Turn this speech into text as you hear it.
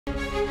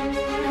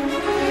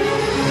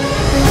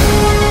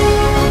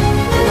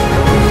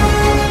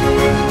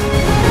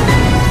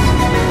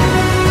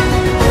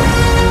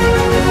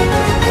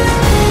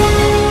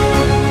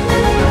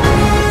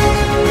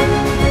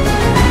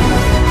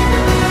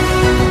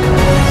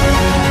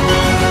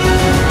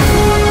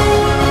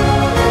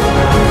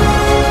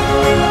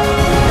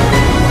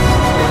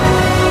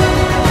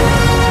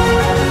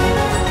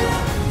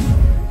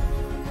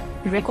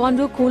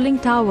Recondo Cooling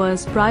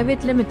Towers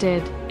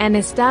Pvt, an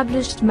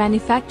established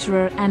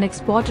manufacturer and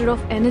exporter of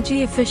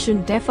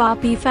energy-efficient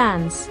FRP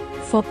fans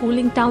for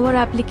cooling tower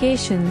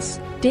applications,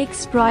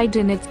 takes pride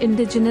in its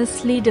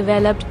indigenously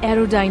developed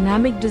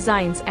aerodynamic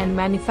designs and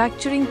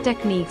manufacturing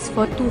techniques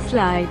for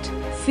Tuflite,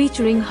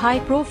 featuring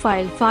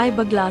high-profile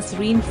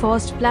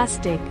fiberglass-reinforced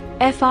plastic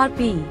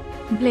 (FRP)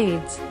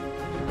 blades.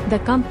 The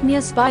company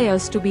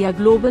aspires to be a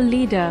global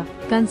leader,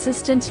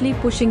 consistently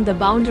pushing the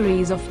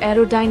boundaries of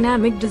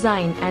aerodynamic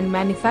design and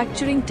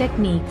manufacturing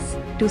techniques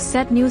to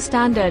set new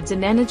standards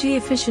in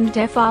energy-efficient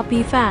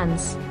FRP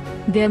fans.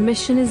 Their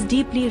mission is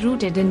deeply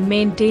rooted in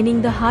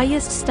maintaining the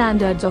highest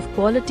standards of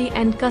quality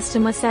and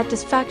customer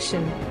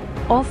satisfaction,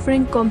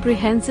 offering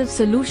comprehensive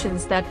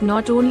solutions that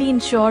not only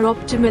ensure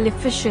optimal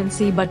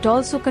efficiency but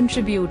also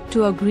contribute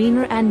to a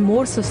greener and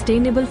more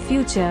sustainable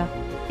future.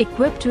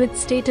 Equipped with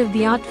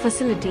state-of-the-art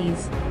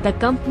facilities, the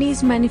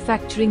company's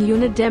manufacturing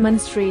unit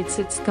demonstrates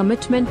its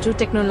commitment to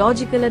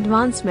technological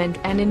advancement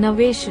and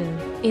innovation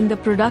in the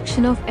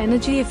production of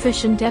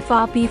energy-efficient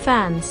FRP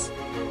fans.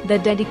 The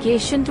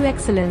dedication to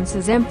excellence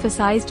is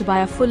emphasized by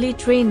a fully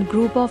trained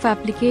group of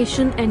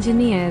application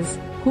engineers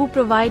who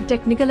provide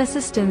technical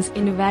assistance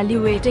in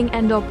evaluating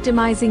and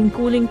optimizing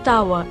cooling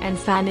tower and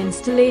fan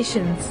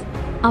installations.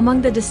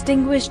 Among the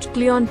distinguished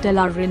clientele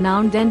are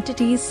renowned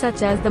entities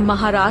such as the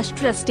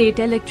Maharashtra State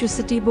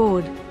Electricity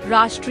Board,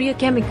 Rashtriya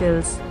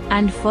Chemicals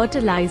and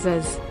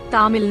Fertilizers,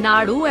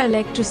 Nadu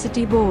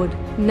Electricity Board,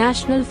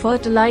 National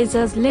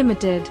Fertilizers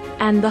Ltd,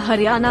 and the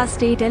Haryana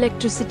State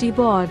Electricity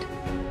Board.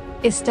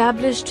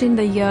 Established in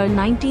the year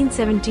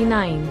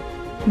 1979,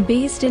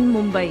 based in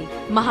Mumbai,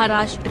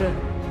 Maharashtra,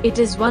 it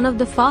is one of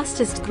the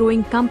fastest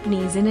growing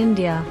companies in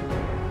India.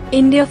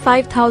 India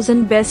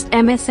 5000 Best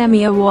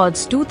MSME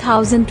Awards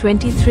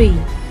 2023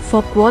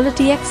 for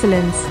quality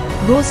excellence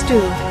goes to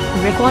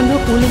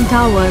Recondo Cooling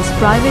Towers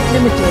Pvt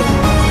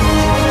Ltd.